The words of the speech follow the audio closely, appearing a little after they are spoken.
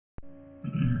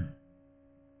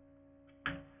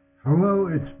Hello,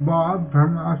 it's Bob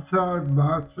from outside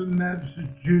Boston,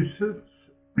 Massachusetts.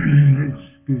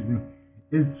 Excuse me.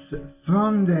 It's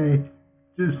Sunday,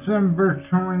 December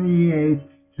 28th,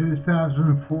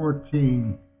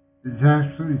 2014. It's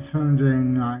actually Sunday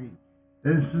night.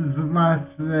 This is the last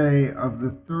day of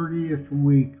the 30th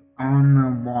week on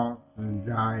the Wahls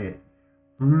diet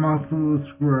for multiple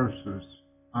sclerosis.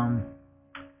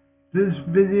 This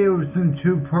video is in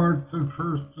two parts. The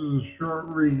first is a short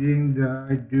reading that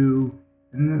I do,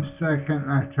 and the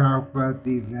second I talk about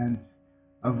the events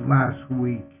of last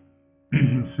week.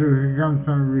 So here comes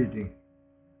my reading.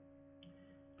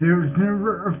 There is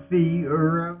never a fee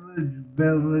or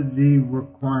eligibility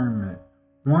requirement.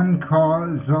 One call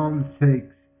is all it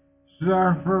takes.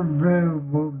 Staff are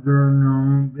available during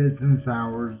normal business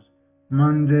hours,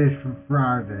 Monday through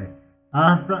Friday.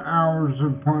 After-hours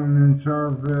appointments are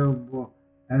available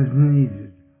as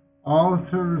needed. All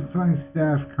service-line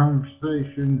staff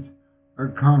conversations are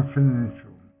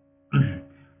confidential.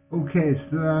 Okay,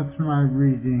 so that's my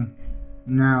reading.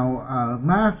 Now,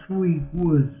 last week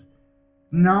was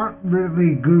not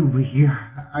really a good week.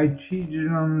 I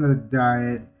cheated on the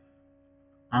diet.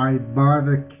 I bought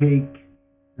a cake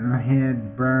and I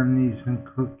had brownies and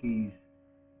cookies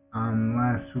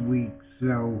last week,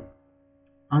 so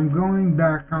I'm going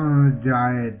back on a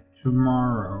diet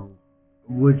tomorrow,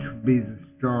 which will be the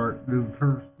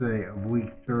first day of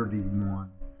week 31.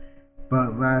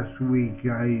 But last week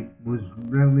I was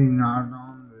really not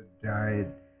on the diet.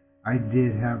 I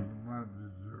did have a lot of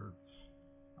desserts.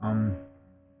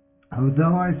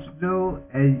 Although I still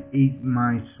eat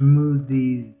my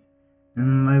smoothies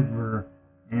and liver,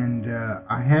 and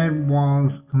I had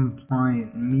Wahls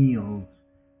compliant meals,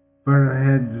 but I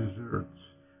had desserts.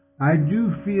 I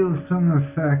do feel some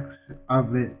effects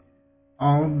of it.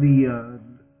 All the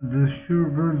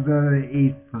sugar that I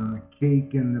ate from the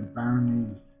cake and the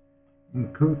brownies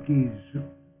and cookies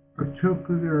took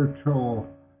their toll.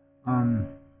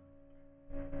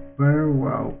 But oh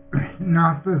well,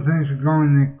 not that things are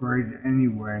going that great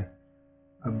anyway.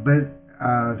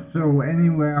 So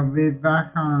anyway, I'll be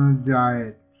back on a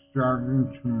diet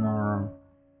starting tomorrow,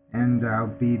 and I'll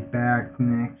be back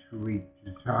next week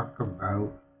to talk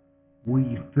about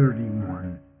week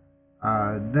 31.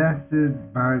 That's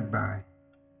it. Bye-bye.